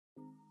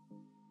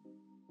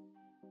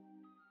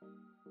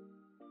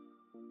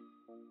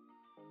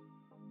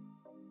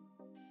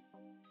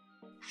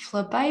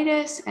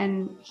phlebitis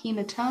and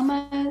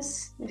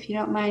hematomas. If you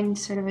don't mind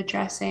sort of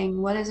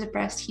addressing what is a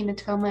breast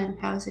hematoma and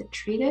how is it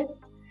treated?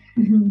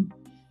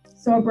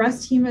 So a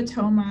breast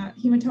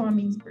hematoma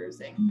means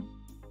bruising.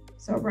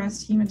 So a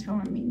breast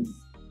hematoma means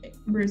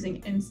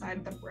bruising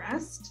inside the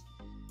breast.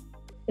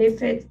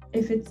 If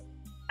it's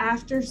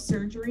after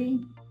surgery,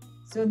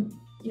 so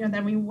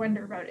then we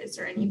wonder about, is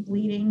there any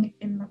bleeding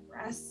in the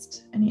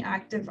breast, any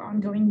active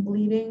ongoing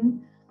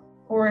bleeding,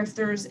 or if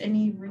there's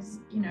any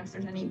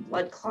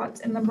blood clots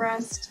in the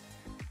breast.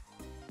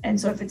 And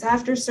so if it's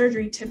after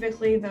surgery,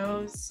 typically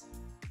those,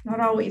 not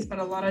always, but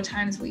a lot of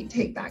times we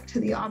take back to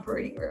the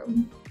operating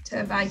room to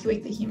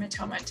evacuate the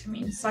hematoma,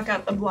 to suck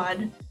out the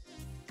blood.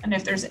 And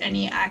if there's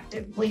any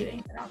active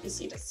bleeding, then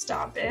obviously to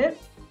stop it.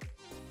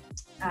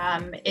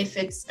 If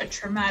it's a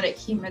traumatic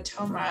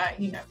hematoma,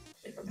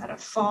 if we've had a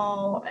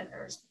fall and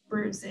there's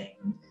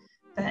bruising,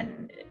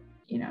 then,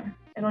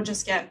 it'll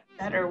just get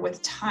better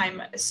with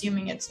time,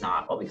 assuming it's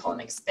not what we call an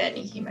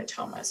expanding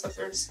hematoma. So if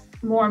there's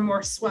more and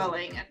more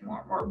swelling and more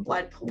and more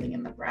blood pooling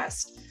in the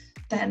breast,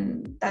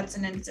 then that's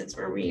an instance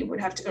where we would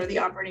have to go to the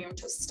operating room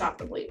to stop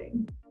the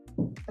bleeding.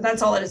 But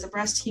that's all it is. A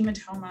breast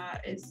hematoma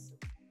is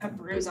a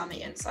bruise on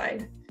the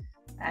inside.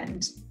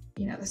 And,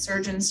 the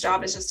surgeon's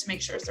job is just to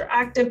make sure, is there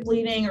active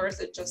bleeding, or is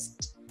it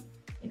just,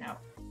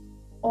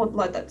 old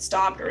blood that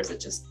stopped, or is it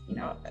just,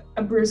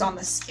 a bruise on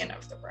the skin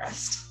of the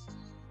breast?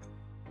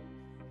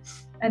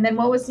 And then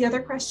what was the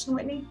other question,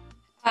 Whitney?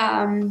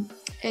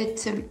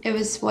 It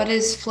was, what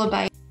is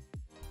phlebitis?